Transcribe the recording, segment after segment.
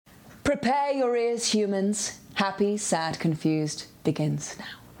Prepare your ears, humans. Happy, Sad, Confused begins now.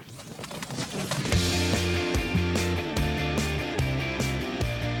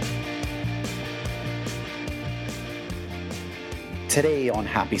 Today on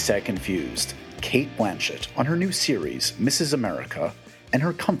Happy, Sad, Confused, Cate Blanchett on her new series, Mrs. America, and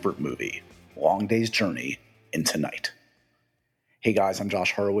her comfort movie, Long Day's Journey into Night. Hey guys, I'm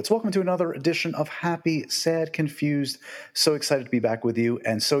Josh Horowitz. Welcome to another edition of Happy, Sad, Confused. So excited to be back with you,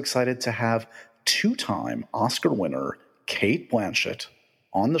 and so excited to have two-time Oscar winner Cate Blanchett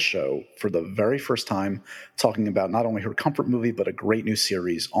on the show for the very first time, talking about not only her comfort movie, but a great new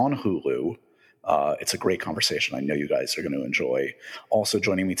series on Hulu. It's a great conversation. I know you guys are going to enjoy. Also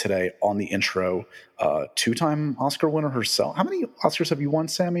joining me today on the intro, two-time Oscar winner herself. How many Oscars have you won,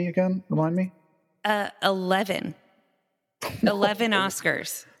 Sammy, again? Remind me. 11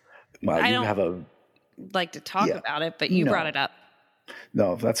 Oscars. Well, I you don't have a like to talk about it, but you brought it up.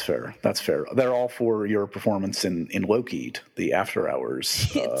 No, that's fair. That's fair. They're all for your performance in Loki'd, the After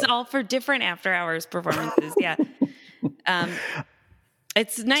Hours. It's all for different After Hours performances. Yeah.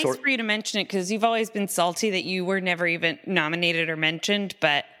 It's nice for you to mention it because you've always been salty that you were never even nominated or mentioned,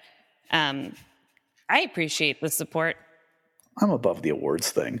 but I appreciate the support. I'm above the awards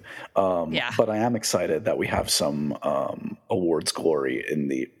thing. But I am excited that we have some awards glory in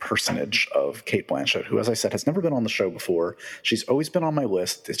the personage of Cate Blanchett, who, as I said, has never been on the show before. She's always been on my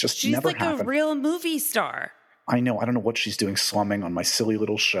list. It's just she's never like happened. A real movie star. I know. I don't know what she's doing slumming on my silly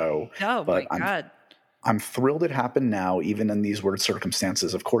little show. Oh, but my God. I'm thrilled it happened now, even in these weird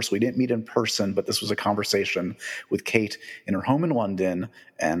circumstances. Of course, we didn't meet in person, but this was a conversation with Cate in her home in London.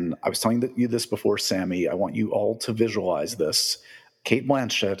 And I was telling you this before, Sammy. I want you all to visualize this. Cate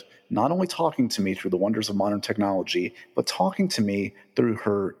Blanchett not only talking to me through the wonders of modern technology, but talking to me through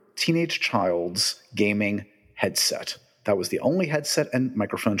her teenage child's gaming headset. That was the only headset and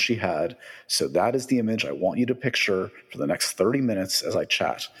microphone she had. So that is the image I want you to picture for the next 30 minutes as I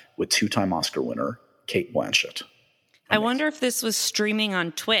chat with two-time Oscar winner Cate Blanchett. I wonder if this was streaming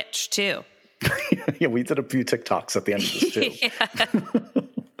on Twitch, too. Yeah, we did a few TikToks at the end of this, too.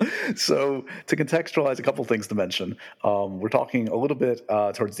 So to contextualize a couple things to mention, we're talking a little bit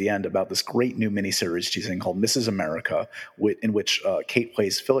towards the end about this great new miniseries she's in called Mrs. America, in which Cate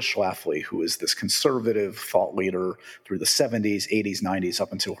plays Phyllis Schlafly, who is this conservative thought leader through the 70s, 80s, 90s,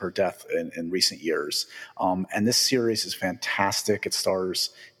 up until her death in recent years. And this series is fantastic. It stars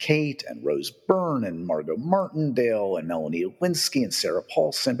Cate and Rose Byrne and Margot Martindale and Melanie Lewinsky and Sarah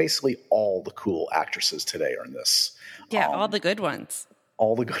Paulson. Basically all the cool actresses today are in this. Yeah, all the good ones.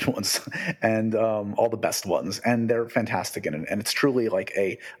 All the good ones and all the best ones. And they're fantastic in it. And it's truly like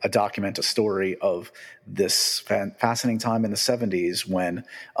a document, a story of this fascinating time in the 70s when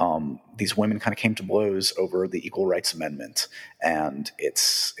these women kind of came to blows over the Equal Rights Amendment. And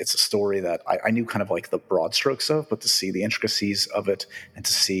it's a story that I knew kind of like the broad strokes of, but to see the intricacies of it and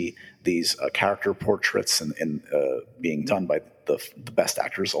to see these character portraits and being done by the best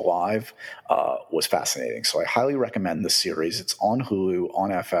actors alive was fascinating. So I highly recommend this series. It's on Hulu, on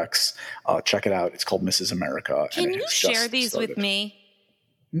FX. Check it out. It's called Mrs. America. Can you share these with me?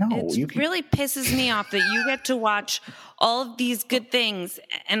 No. It really pisses me off that you get to watch all of these good things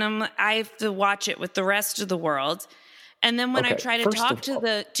and I have to watch it with the rest of the world. And then when I try to talk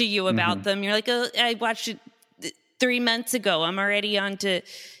to you about them, you're like, oh, I watched it 3 months ago. I'm already on to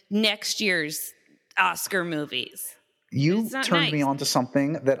next year's Oscar movies. You turned me on to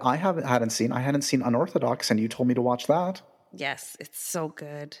something that I hadn't seen. I hadn't seen Unorthodox, and you told me to watch that. Yes, it's so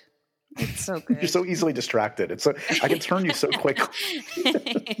good. It's so good. You're so easily distracted. I can turn you so quickly.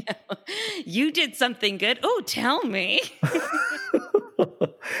 You did something good. Oh, tell me.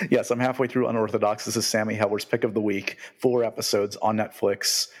 Yes, I'm halfway through Unorthodox. This is Sammy Heller's pick of the week. 4 episodes on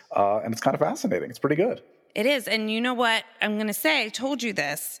Netflix, and it's kind of fascinating. It's pretty good. It is. And you know what I'm going to say? I told you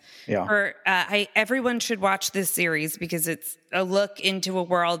this. Yeah. Everyone should watch this series because it's a look into a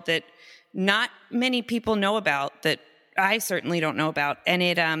world that not many people know about, that I certainly don't know about.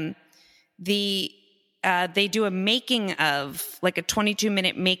 And they do a making of, like a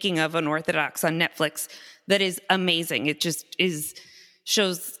 22-minute making of Unorthodox on Netflix that is amazing. It just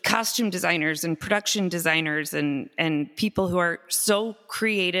shows costume designers and production designers and people who are so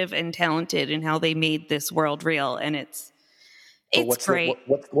creative and talented in how they made this world real. And it's great.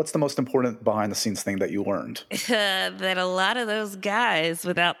 What's the most important behind the scenes thing that you learned? That a lot of those guys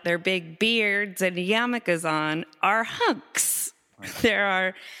without their big beards and yarmulkes on are hunks. There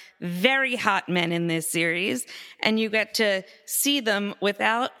are very hot men in this series, and you get to see them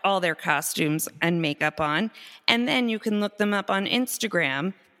without all their costumes and makeup on, and then you can look them up on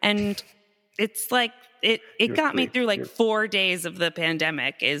Instagram, and it's like it got me through like You're- 4 days of the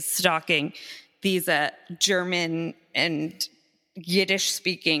pandemic, is stalking these German and Yiddish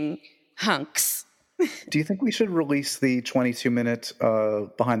speaking hunks. Do you think we should release the 22-minute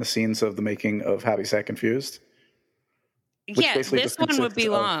behind the scenes of the making of Happy Sad Confused? Yeah, this one would be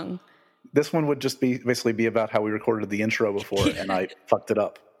long. This one would just basically be about how we recorded the intro before and I fucked it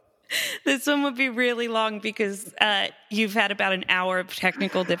up. This one would be really long because you've had about an hour of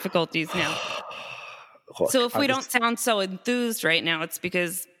technical difficulties now. Look, So if we don't sound so enthused right now, it's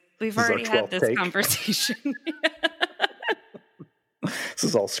because we've already had this conversation. This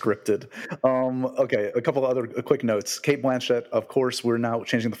is all scripted. Okay, a couple of other quick notes. Cate Blanchett, of course, we're now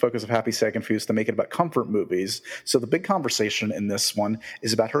changing the focus of Happy, Sad, Confused to make it about comfort movies. So the big conversation in this one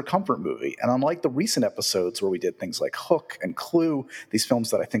is about her comfort movie. And unlike the recent episodes where we did things like Hook and Clue, these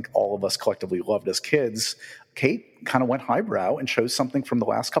films that I think all of us collectively loved as kids, Cate kind of went highbrow and chose something from the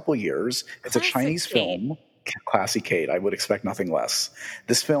last couple of years. It's a Chinese film. Classy Cate, I would expect nothing less.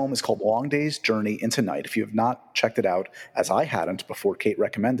 This film is called Long Day's Journey into Night. If you have not checked it out, as I hadn't before Cate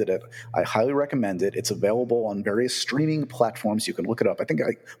recommended it, I highly recommend it. It's available on various streaming platforms. You can look it up. I think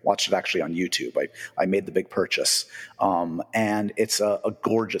I watched it actually on YouTube. I made the big purchase. And it's a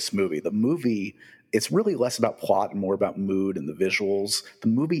gorgeous movie. The movie, it's really less about plot and more about mood and the visuals. The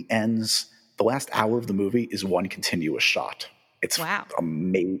movie ends, the last hour of the movie is one continuous shot. It's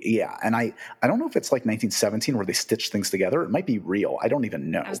amazing. Yeah. And I don't know if it's like 1917 where they stitch things together. It might be real. I don't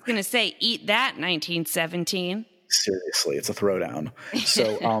even know. I was going to say, eat that, 1917. Seriously, it's a throwdown.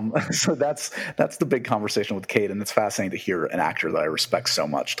 So so that's the big conversation with Cate, and it's fascinating to hear an actor that I respect so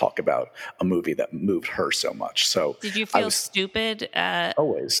much talk about a movie that moved her so much. So did you feel stupid?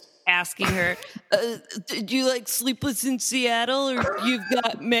 Always. Asking her, did you like Sleepless in Seattle or You've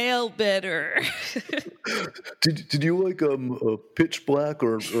Got Mail better? Did you like Pitch Black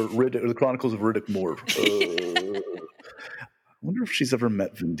or the Chronicles of Riddick Moore? I wonder if she's ever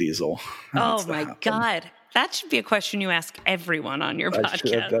met Vin Diesel. Oh my God. That should be a question you ask everyone on your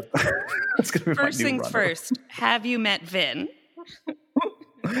podcast. That's gonna be first things first, have you met Vin?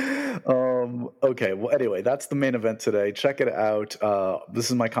 Okay, well, anyway, that's the main event today. Check it out. This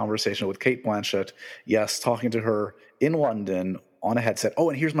is my conversation with Cate Blanchett. Yes, talking to her in London on a headset. Oh,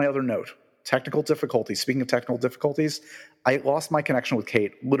 and here's my other note. Technical difficulties. Speaking of technical difficulties, I lost my connection with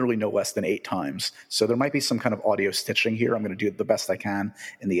Cate literally no less than 8 times. So there might be some kind of audio stitching here. I'm going to do the best I can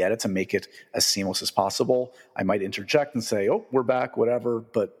in the edit to make it as seamless as possible. I might interject and say, oh, we're back, whatever,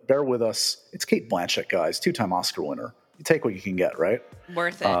 but bear with us. It's Cate Blanchett, guys, 2-time Oscar winner. You take what you can get, right?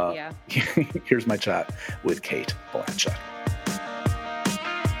 Worth it, yeah. Here's my chat with Cate Blanchett.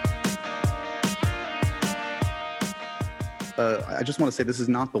 I just want to say this is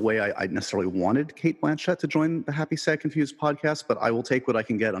not the way I necessarily wanted Cate Blanchett to join the Happy, Sad, Confused podcast, but I will take what I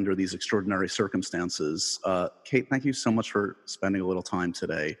can get under these extraordinary circumstances. Cate, thank you so much for spending a little time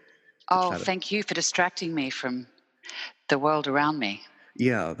today. Oh, thank you for distracting me from the world around me.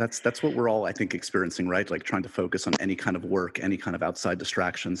 Yeah, that's what we're all, I think, experiencing, right? Like trying to focus on any kind of work, any kind of outside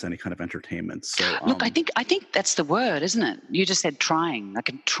distractions, any kind of entertainment. So, look, I think that's the word, isn't it? You just said trying. Like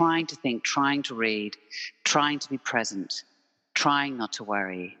I'm trying to think, trying to read, trying to be present, trying not to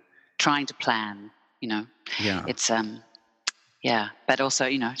worry, trying to plan. You know, yeah, it's but also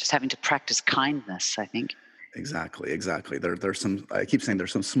just having to practice kindness, I think. Exactly. There's some, I keep saying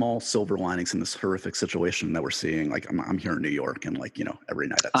there's some small silver linings in this horrific situation that we're seeing. Like I'm here in New York and every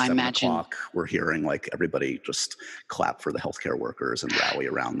night at 7 o'clock, we're hearing like everybody just clap for the healthcare workers and rally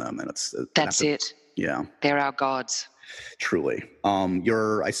around them. And that's it. Yeah. They're our gods. Truly.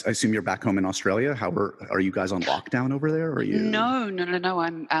 I assume you're back home in Australia. Are you guys on lockdown over there? Or are you? No.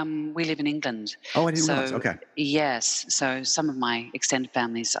 We live in England. Oh, I didn't realize. Okay. Yes. So some of my extended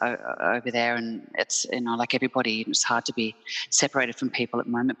family's over there, and it's like everybody, it's hard to be separated from people at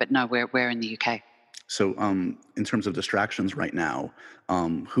the moment. But no, we're in the UK. So, in terms of distractions right now,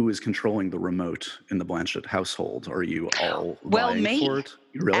 who is controlling the remote in the Blanchett household? Are you all vying for it?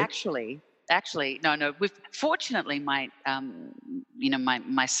 Really? Actually, no. Fortunately, my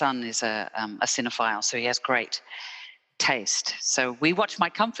son is a cinephile, so he has great taste. So we watched my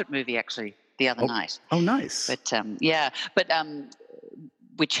comfort movie actually the other night. Oh, nice. But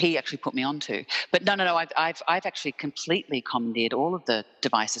which he actually put me onto. But no. I've actually completely commandeered all of the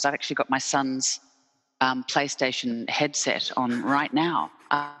devices. I've actually got my son's PlayStation headset on right now.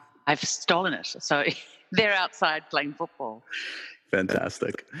 I've stolen it, so they're outside playing football.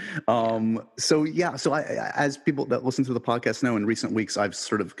 Fantastic. So I, as people that listen to the podcast know, in recent weeks, I've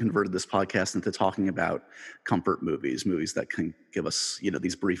sort of converted this podcast into talking about comfort movies that can give us,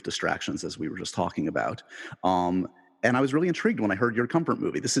 these brief distractions as we were just talking about. And I was really intrigued when I heard your comfort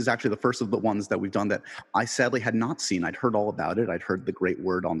movie. This is actually the first of the ones that we've done that I sadly had not seen. I'd heard all about it. I'd heard the great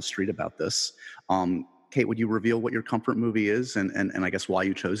word on the street about this. Kate, would you reveal what your comfort movie is and I guess why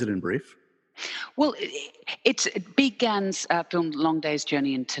you chose it in brief? Well, it's Big Gan's film Long Day's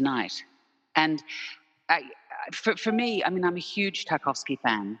Journey into Night. And for me, I mean, I'm a huge Tarkovsky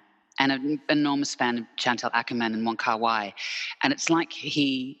fan and an enormous fan of Chantal Akerman and Wong Kar-wai. And it's like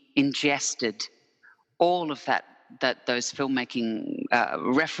he ingested all of those filmmaking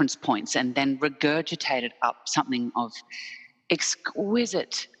reference points and then regurgitated up something of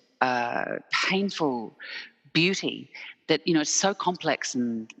exquisite, painful beauty that, it's so complex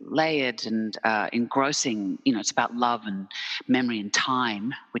and layered and engrossing. It's about love and memory and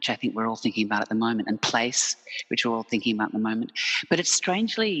time, which I think we're all thinking about at the moment, and place, which we're all thinking about at the moment. But it's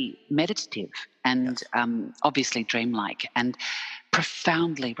strangely meditative and obviously dreamlike and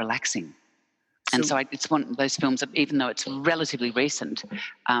profoundly relaxing. And so it's one of those films that, even though it's relatively recent,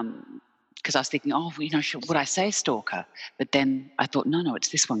 because I was thinking, would I say Stalker? But then I thought, no, it's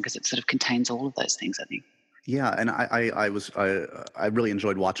this one because it sort of contains all of those things, I think. Yeah, and I really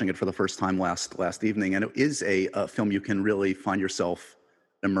enjoyed watching it for the first time last evening, and it is a film you can really find yourself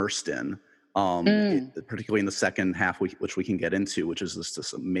immersed in, particularly in the second half, which we can get into, which is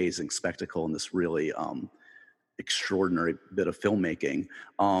this amazing spectacle and this really extraordinary bit of filmmaking.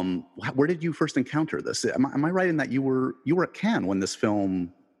 Where did you first encounter this? Am I right in that you were at Cannes when this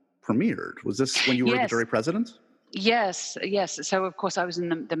film premiered? Was this when you were the jury president? Yes. So of course I was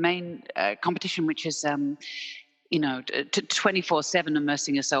in the main competition, which is 24/7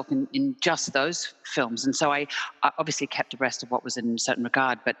 immersing yourself in just those films. And so I obviously kept abreast of what was in a certain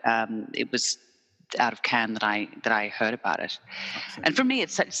regard, but it was out of Cannes that I heard about it. Awesome. And for me,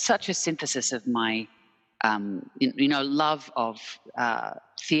 it's such a synthesis of my love of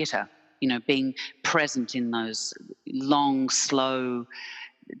theatre, being present in those long, slow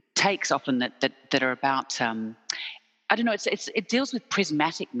takes often that are about, I don't know, it deals with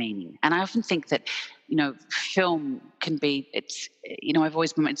prismatic meaning. And I often think that, film can be, I've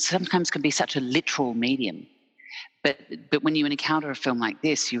always been, it sometimes can be such a literal medium. But when you encounter a film like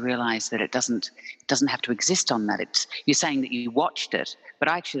this, you realize that it doesn't have to exist on that. You're saying that you watched it, but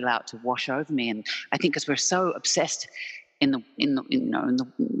I actually allow it to wash over me. And I think because we're so obsessed in the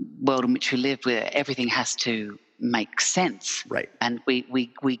world in which we live, where everything has to make sense, right? And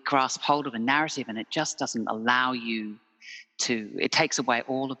we grasp hold of a narrative, and it just doesn't allow you to. It takes away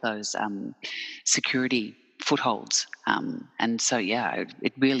all of those security footholds, and so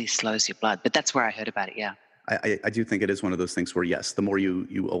it really slows your blood. But that's where I heard about it. Yeah. I do think it is one of those things where, yes, the more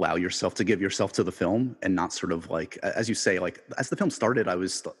you allow yourself to give yourself to the film and not sort of like, as you say, like as the film started,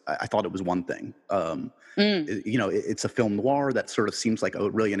 I thought it was one thing. It's a film noir that sort of seems like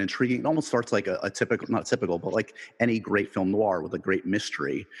really an intriguing, it almost starts like a typical, not typical, but like any great film noir with a great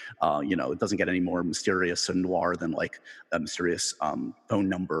mystery. It doesn't get any more mysterious and noir than like a mysterious phone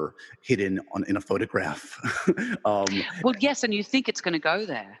number hidden in a photograph. Well, yes, and you think it's going to go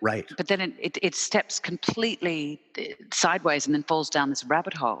there. Right. But then it steps completely sideways and then falls down this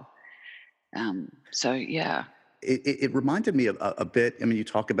rabbit hole. It reminded me a bit. I mean, you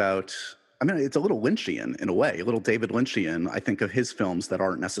talk about, it's a little Lynchian in a way, a little David Lynchian. I think of his films that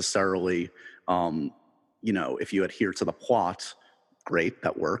aren't necessarily, if you adhere to the plot, great,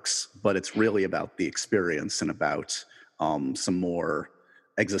 that works. But it's really about the experience and about some more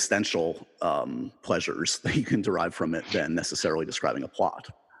existential pleasures that you can derive from it than necessarily describing a plot.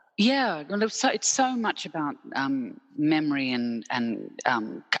 Yeah, well, it's so much about memory and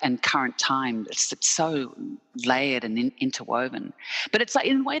current time. It's so layered and interwoven. But it's like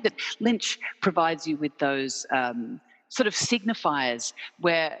in a way that Lynch provides you with those sort of signifiers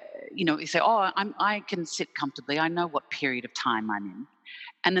where you say, I can sit comfortably. I know what period of time I'm in,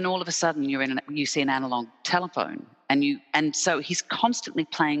 and then all of a sudden you see an analog telephone, and so he's constantly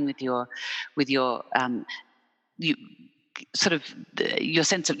playing with your sort of your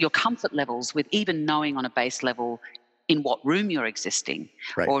sense of your comfort levels with even knowing on a base level in what room you're existing,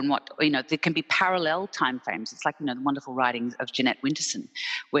 right, or in what, there can be parallel time frames. It's like, the wonderful writings of Jeanette Winterson,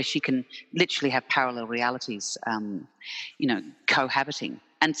 where she can literally have parallel realities, cohabiting.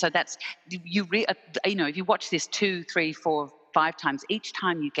 And so that's, if you watch this 2, 3, 4, 5 times, each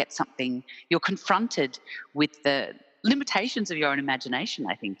time you get something, you're confronted with the limitations of your own imagination,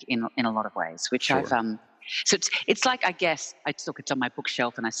 I think, in a lot of ways, which sure. So it's like, I guess, it's on my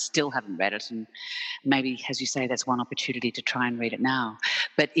bookshelf and I still haven't read it. And maybe, as you say, that's one opportunity to try and read it now.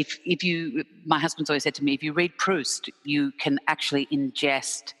 But if my husband's always said to me, if you read Proust, you can actually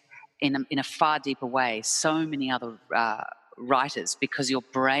ingest in a far deeper way so many other writers, because your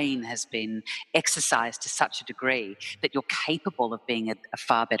brain has been exercised to such a degree that you're capable of being a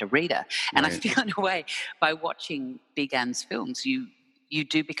far better reader. And Right. I feel in a way, by watching Big Anne's films, you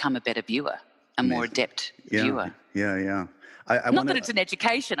do become a better viewer, a more adept viewer. Yeah. I Not want that to. it's an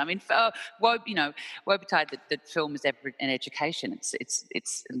education. I mean, woe betide that film is ever an education. It's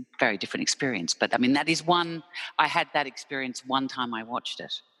a very different experience. But I mean, that is one. I had that experience one time I watched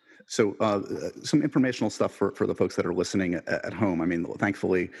it. So some informational stuff for the folks that are listening at home. I mean,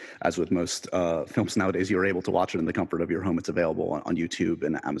 thankfully, as with most films nowadays, you're able to watch it in the comfort of your home. It's available on YouTube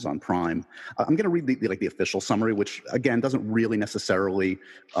and Amazon Prime. I'm going to read the official summary, which again doesn't really necessarily.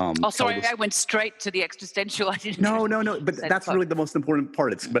 Sorry, I went straight to the existential. I didn't. No. But that's really the most important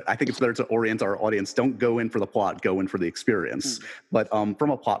part. But I think it's better to orient our audience. Don't go in for the plot. Go in for the experience. But from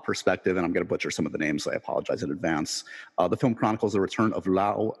a plot perspective, and I'm going to butcher some of the names, so I apologize in advance. The film chronicles the return of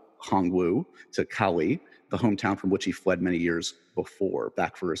Lao Hongwu to Cali, the hometown from which he fled many years before.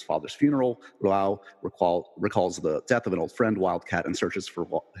 Back for his father's funeral, Lao recalls the death of an old friend, Wildcat, and searches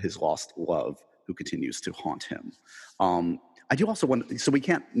for his lost love, who continues to haunt him. I do also want, so we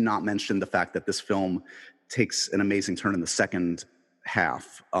can't not mention the fact that this film takes an amazing turn in the second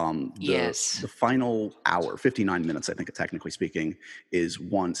half. The final hour, 59 minutes, I think, technically speaking, is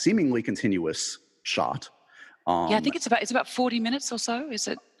one seemingly continuous shot. I think it's about 40 minutes or so. Is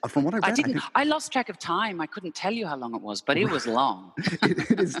it? From what I read, I lost track of time. I couldn't tell you how long it was, but it was long.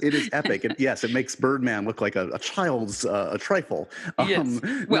 It is epic. Yes, it makes Birdman look like a child's a trifle. Yes.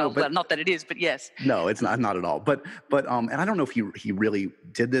 Well, not that it is, but yes. No, it's not at all. But and I don't know if he really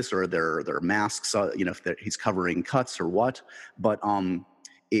did this, or there are masks. If he's covering cuts or what. But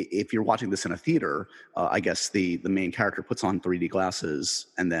if you're watching this in a theater, I guess the main character puts on 3D glasses,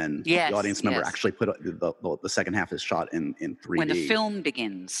 and then the audience member actually put the second half is shot in 3D. When the film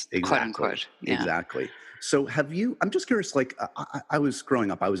begins, exactly. Quote unquote. Yeah. Exactly. So I'm just curious, like I was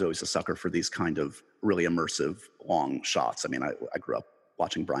growing up, I was always a sucker for these kind of really immersive long shots. I mean, I grew up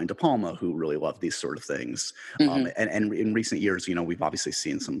watching Brian De Palma, who really loved these sort of things. And in recent years, we've obviously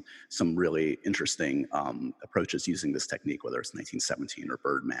seen some really interesting approaches using this technique, whether it's 1917 or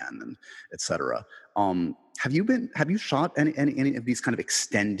Birdman and et cetera. Have you shot any of these kind of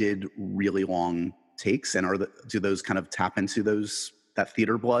extended, really long takes? And do those kind of tap into that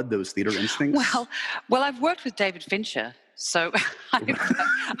theater blood, those theater instincts? Well, I've worked with David Fincher. So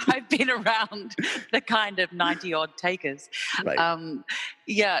I've been around the kind of 90-odd takers. Right.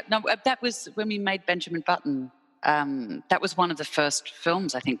 That was when we made Benjamin Button. That was one of the first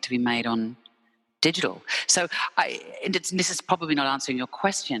films, I think, to be made on digital. So this is probably not answering your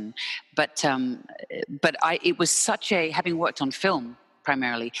question, but it was such having worked on film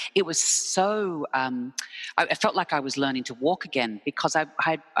primarily, it was so, I felt like I was learning to walk again, because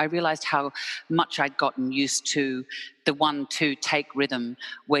I realized how much I'd gotten used to the 1-2 take rhythm,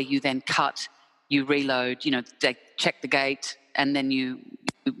 where you then cut, you reload, they check the gate, and then you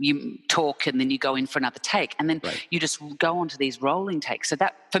talk, and then you go in for another take, and then you just go on to these rolling takes. So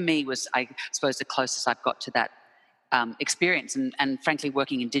that for me was, I suppose, the closest I've got to that experience. And frankly,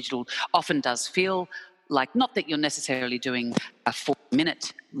 working in digital often does feel like, not that you're necessarily doing a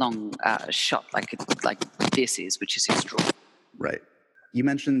 4-minute long shot like this is, which is extraordinary. Right. You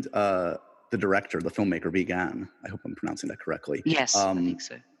mentioned the director, the filmmaker, Big Anne. I hope I'm pronouncing that correctly. Yes, I think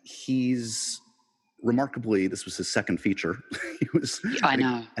so. He's remarkably, this was his second feature.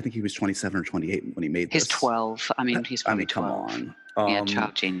 I think he was 27 or 28 when he made this. He's 12. I mean, he's probably 12. Come on.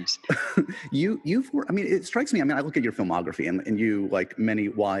 Child genius. It strikes me, I look at your filmography, and you, like many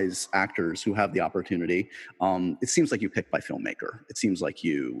wise actors who have the opportunity, it seems like you pick by filmmaker. It seems like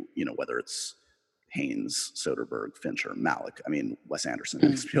you whether it's Haynes, Soderbergh, Fincher, Malick, Wes Anderson,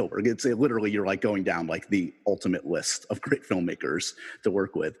 and Spielberg. It's literally, you're like going down like the ultimate list of great filmmakers to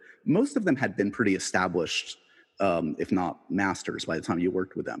work with. Most of them had been pretty established, if not masters, by the time you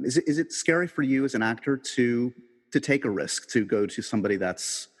worked with them. Is it scary for you as an actor to take a risk, to go to somebody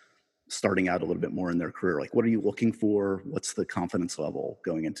that's starting out a little bit more in their career? Like, what are you looking for? What's the confidence level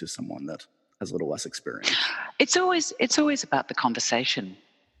going into someone that has a little less experience? It's always about the conversation.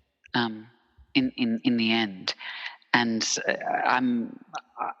 In the end, and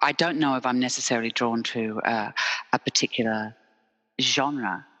I don't know if I'm necessarily drawn to a particular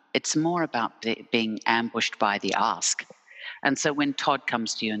genre. It's more about being ambushed by the ask. And so when Todd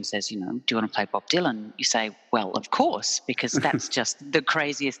comes to you and says, do you want to play Bob Dylan? You say, well, of course, because that's just the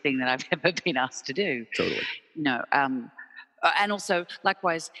craziest thing that I've ever been asked to do. Totally. And also,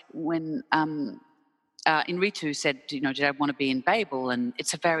 likewise, when Inritu said, did I want to be in Babel? And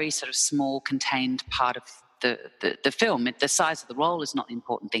it's a very sort of small, contained part of the film. The size of the role is not the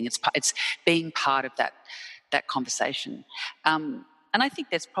important thing. It's being part of that conversation. And I think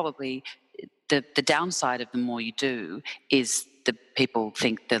that's probably the downside of the more you do is the people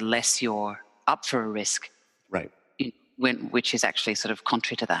think the less you're up for a risk. Right. Which is actually sort of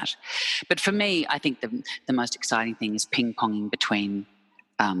contrary to that. But for me, I think the most exciting thing is ping-ponging between,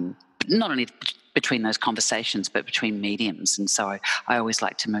 not only between those conversations, but between mediums. And so I always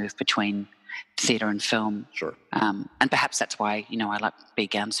like to move between theatre and film. Sure. And perhaps that's why, I like B.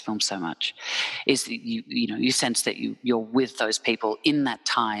 Gowns' film so much, is that you sense that you're with those people in that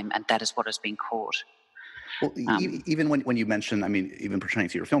time, and that is what has been caught. Well, even when you mention, even pertaining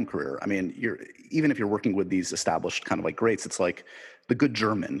to your film career, even if you're working with these established kind of like greats, it's like The Good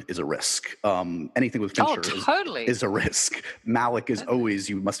German is a risk. Anything with Fincher is a risk. Malick is always,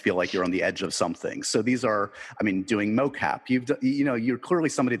 you must feel like you're on the edge of something. So these are, doing mocap. You're clearly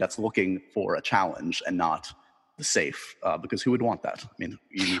somebody that's looking for a challenge and not the safe, because who would want that?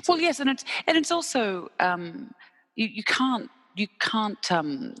 Yes, and it's also you can't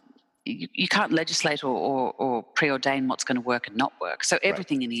legislate or preordain what's going to work and not work. So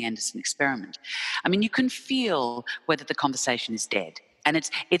everything in the end is an experiment. You can feel whether the conversation is dead. And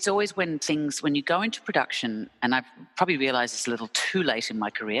it's always when you go into production, and I've probably realized it's a little too late in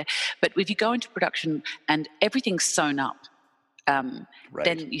my career, but if you go into production and everything's sewn up, then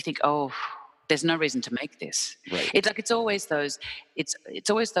you think, oh, there's no reason to make this. Right. It's always those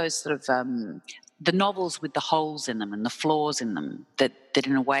sort of the novels with the holes in them and the flaws in them that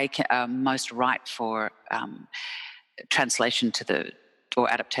in a way are most ripe for translation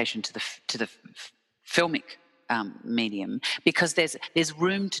or adaptation to the filmic medium, because there's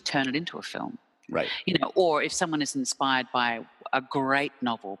room to turn it into a film. Right. Or if someone is inspired by a great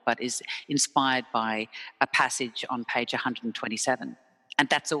novel but is inspired by a passage on page 127, and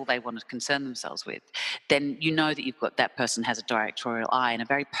that's all they want to concern themselves with, then that person has a directorial eye and a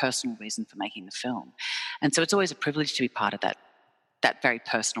very personal reason for making the film. And so it's always a privilege to be part of that very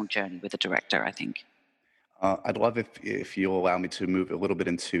personal journey with a director, I think. I'd love if you'll allow me to move a little bit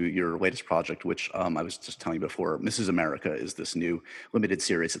into your latest project, which I was just telling you before. Mrs. America is this new limited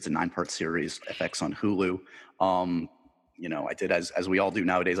series. It's a 9-part series, FX on Hulu. I did as we all do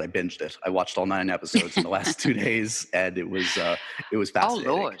nowadays. I binged it. I watched all 9 episodes in the last 2 days, and it was fascinating.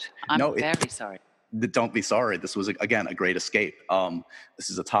 Oh Lord, I'm very sorry. Don't be sorry. This was again a great escape. This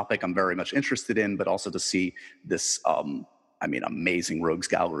is a topic I'm very much interested in, but also to see this, amazing rogues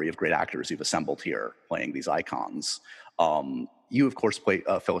gallery of great actors you've assembled here playing these icons. You of course play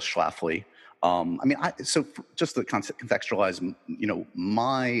Phyllis Schlafly. So just to contextualize,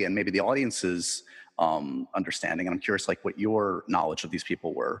 my and maybe the audience's understanding, and I'm curious, what your knowledge of these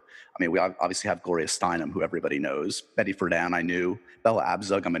people were. We obviously have Gloria Steinem, who everybody knows. Betty Friedan, I knew. Bella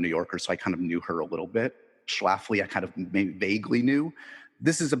Abzug, I'm a New Yorker, so I kind of knew her a little bit. Schlafly, I kind of vaguely knew.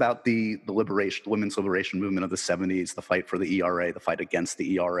 This is about the women's liberation movement of the 70s, the fight for the ERA, the fight against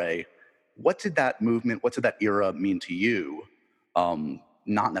the ERA. What did that era mean to you,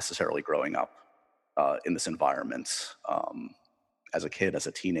 not necessarily growing up in this environment? As a kid, as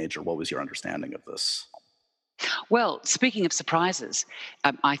a teenager, what was your understanding of this? Well, speaking of surprises,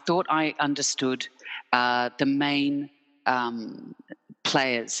 I thought I understood the main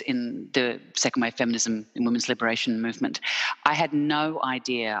players in the second wave feminism and women's liberation movement. I had no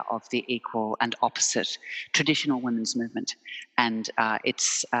idea of the equal and opposite traditional women's movement and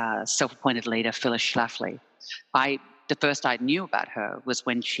its self-appointed leader, Phyllis Schlafly. The first I knew about her was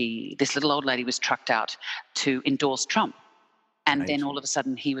when this little old lady was trucked out to endorse Trump. And then all of a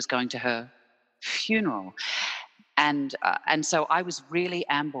sudden he was going to her funeral. And so I was really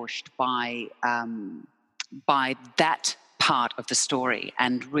ambushed by that part of the story,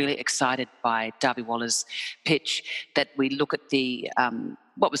 and really excited by Darby Waller's pitch that we look at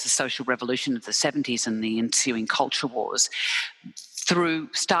what was the social revolution of the 70s and the ensuing culture wars,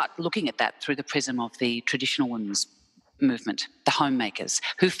 start looking at that through the prism of the traditional women's movement, the homemakers,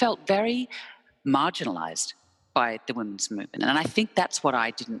 who felt very marginalized by the women's movement. And I think that's what I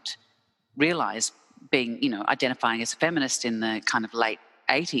didn't realize, being, identifying as a feminist in the kind of late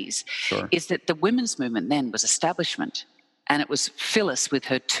 80s, Sure. is that the women's movement then was establishment. And it was Phyllis with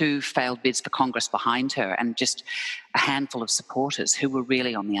her 2 failed bids for Congress behind her and just a handful of supporters who were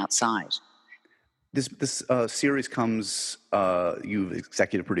really on the outside. This series comes, you've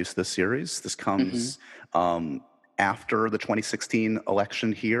executive produced this series. This comes after the 2016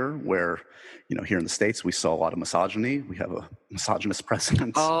 election here, where, here in the States, we saw a lot of misogyny. We have a misogynist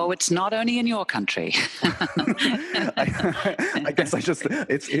president. Oh, it's not only in your country. I guess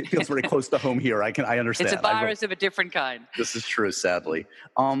it feels very close to home here. I understand. It's a virus of a different kind. This is true, sadly.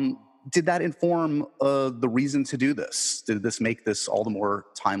 Did that inform the reason to do this? Did this make this all the more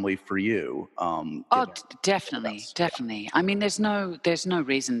timely for you? Definitely. I mean, there's no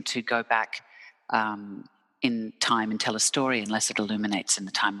reason to go back in time and tell a story unless it illuminates in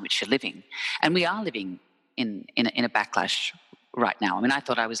the time in which you're living. And we are living in a backlash right now. I mean, I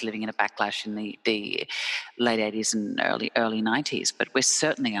thought I was living in a backlash in the late 80s and early 90s, but we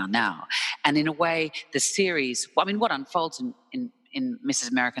certainly are now. And in a way, the series, I mean, what unfolds in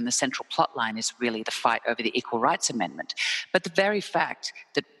Mrs. America and the central plot line is really the fight over the Equal Rights Amendment. But the very fact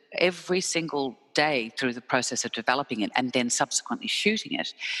that every single day through the process of developing it and then subsequently shooting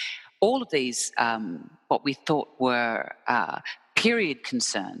it, all of these, what we thought were period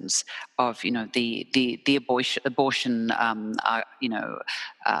concerns of, the abortion,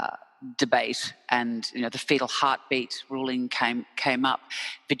 debate and, the fetal heartbeat ruling came up.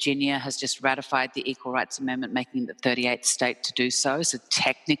 Virginia has just ratified the Equal Rights Amendment, making it the 38th state to do so. So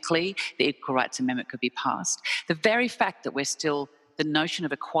technically, the Equal Rights Amendment could be passed. The very fact that the notion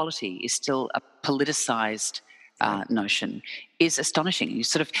of equality is still a politicized notion is astonishing.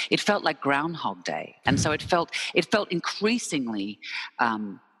 It felt like Groundhog Day, and so it felt increasingly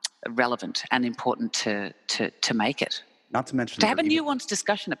relevant and important to make it. Not to mention to have a nuanced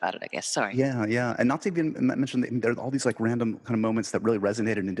discussion about it, I guess. Sorry. Yeah, and not to even mention that there are all these like random kind of moments that really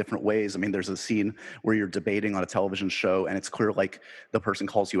resonated in different ways. I mean, there's a scene where you're debating on a television show, and it's clear like the person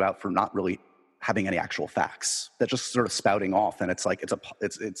calls you out for not really having any actual facts. That just sort of spouting off, and it's like it's a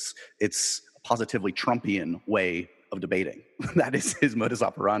positively Trumpian way of debating. That is his modus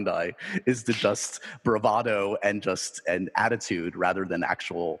operandi, is to just bravado and attitude rather than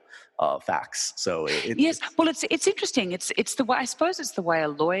actual facts. So yes, well, it's interesting. It's the way, I suppose it's the way a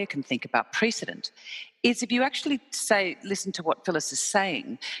lawyer can think about precedent. Is if you actually listen to what Phyllis is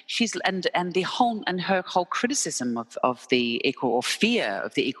saying, and her whole criticism of the equal, or fear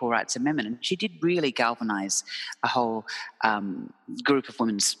of the Equal Rights Amendment, and she did really galvanize a whole group of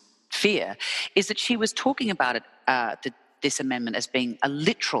women's fear, is that she was talking about it, this amendment, as being a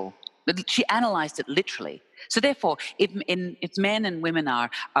literal. She analysed it literally. So therefore, if men and women are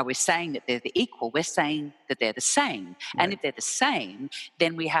we saying that they're the equal, we're saying that they're the same. Right. And if they're the same,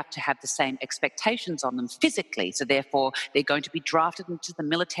 then we have to have the same expectations on them physically. So therefore, they're going to be drafted into the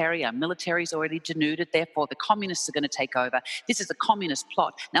military. Our military's already denuded. Therefore, the communists are going to take over. This is a communist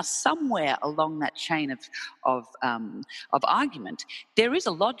plot. Now, somewhere along that chain of argument, there is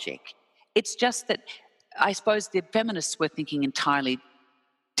a logic. It's just that I suppose the feminists were thinking entirely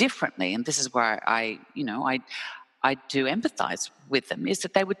differently, and this is where I do empathise with them, is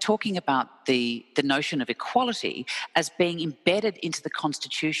that they were talking about the notion of equality as being embedded into the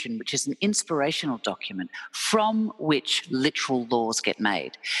Constitution, which is an inspirational document from which literal laws get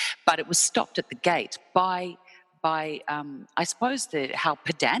made. But it was stopped at the gate by I suppose how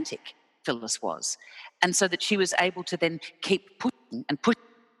pedantic Phyllis was, and so that she was able to then keep pushing and pushing.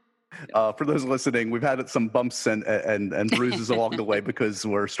 For those listening, we've had some bumps and bruises along the way because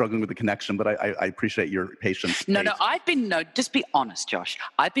we're struggling with the connection, but I appreciate your patience. No, just be honest, Josh.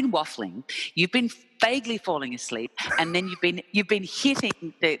 I've been waffling. You've been vaguely falling asleep, and then you've been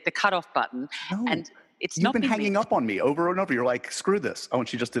hitting the cutoff button, and you've been hanging up on me over and over. You're like, screw this. Oh, and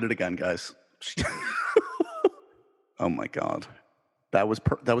she just did it again, guys. Oh my God. That was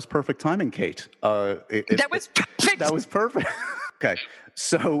perfect timing, Kate. That was perfect. That was perfect. Okay,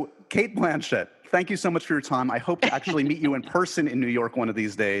 so Cate Blanchett, thank you so much for your time. I hope to actually meet you in person in New York one of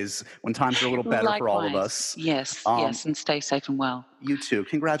these days when times are a little better. Likewise. For all of us. Yes, and stay safe and well. You too.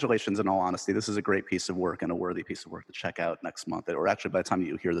 Congratulations, in all honesty. This is a great piece of work and a worthy piece of work to check out next month. Or actually, by the time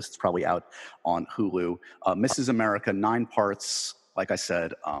you hear this, it's probably out on Hulu. Mrs. America, 9 parts. Like I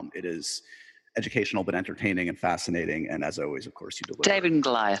said, it is educational but entertaining and fascinating, and as always, of course, you deliver. David and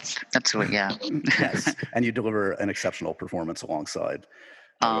Goliath. That's what, yeah. Yes, and you deliver an exceptional performance alongside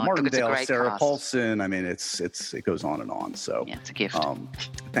Martindale, Sarah cast. Paulson. I mean, it goes on and on. So yeah, it's a gift.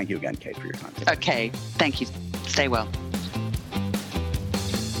 Thank you again, Kate, for your time. Okay, thank you. Stay well.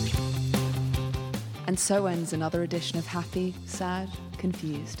 And so ends another edition of Happy, Sad,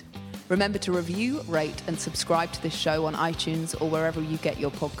 Confused. Remember to review, rate, and subscribe to this show on iTunes or wherever you get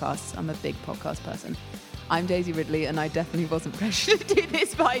your podcasts. I'm a big podcast person. I'm Daisy Ridley, and I definitely wasn't pressured to do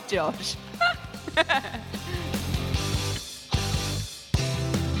this by Josh.